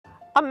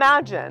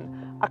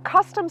Imagine a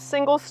custom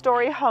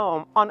single-story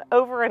home on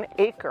over an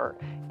acre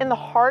in the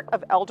heart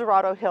of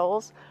Dorado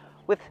Hills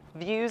with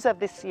views of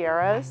the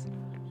Sierras.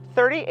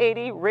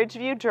 3080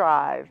 Ridgeview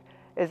Drive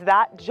is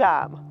that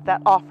gem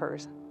that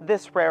offers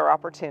this rare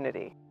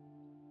opportunity.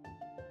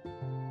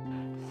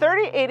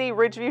 3080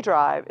 Ridgeview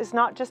Drive is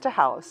not just a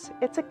house,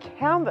 it's a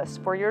canvas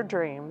for your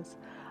dreams,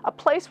 a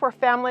place where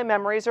family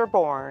memories are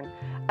born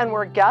and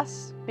where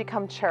guests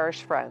become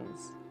cherished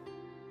friends.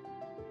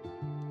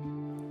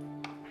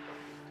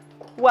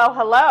 Well,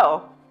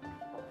 hello.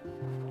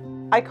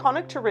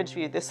 Iconic to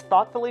Ridgeview, this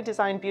thoughtfully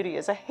designed beauty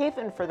is a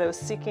haven for those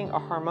seeking a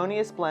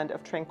harmonious blend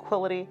of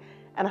tranquility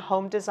and a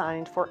home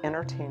designed for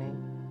entertaining.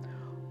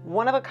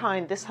 One of a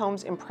kind, this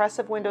home's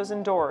impressive windows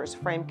and doors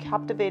frame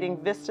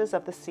captivating vistas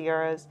of the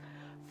Sierras,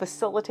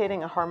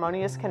 facilitating a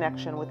harmonious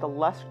connection with the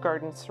lush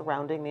gardens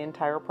surrounding the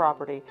entire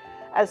property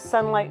as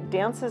sunlight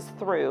dances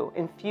through,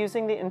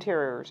 infusing the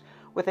interiors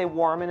with a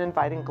warm and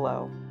inviting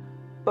glow.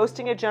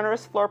 Boasting a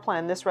generous floor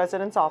plan, this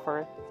residence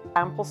offers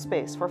ample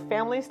space for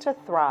families to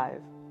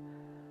thrive.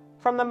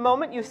 From the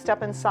moment you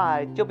step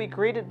inside, you'll be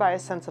greeted by a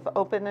sense of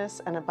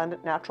openness and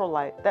abundant natural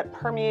light that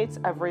permeates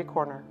every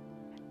corner.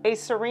 A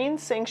serene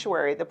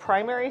sanctuary, the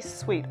primary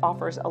suite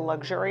offers a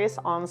luxurious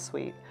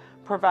ensuite,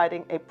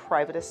 providing a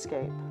private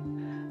escape.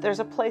 There's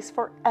a place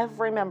for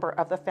every member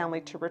of the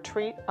family to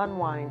retreat,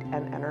 unwind,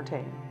 and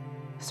entertain.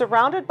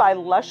 Surrounded by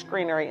lush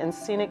greenery and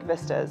scenic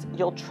vistas,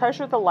 you'll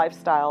treasure the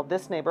lifestyle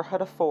this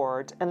neighborhood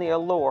affords and the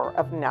allure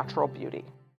of natural beauty.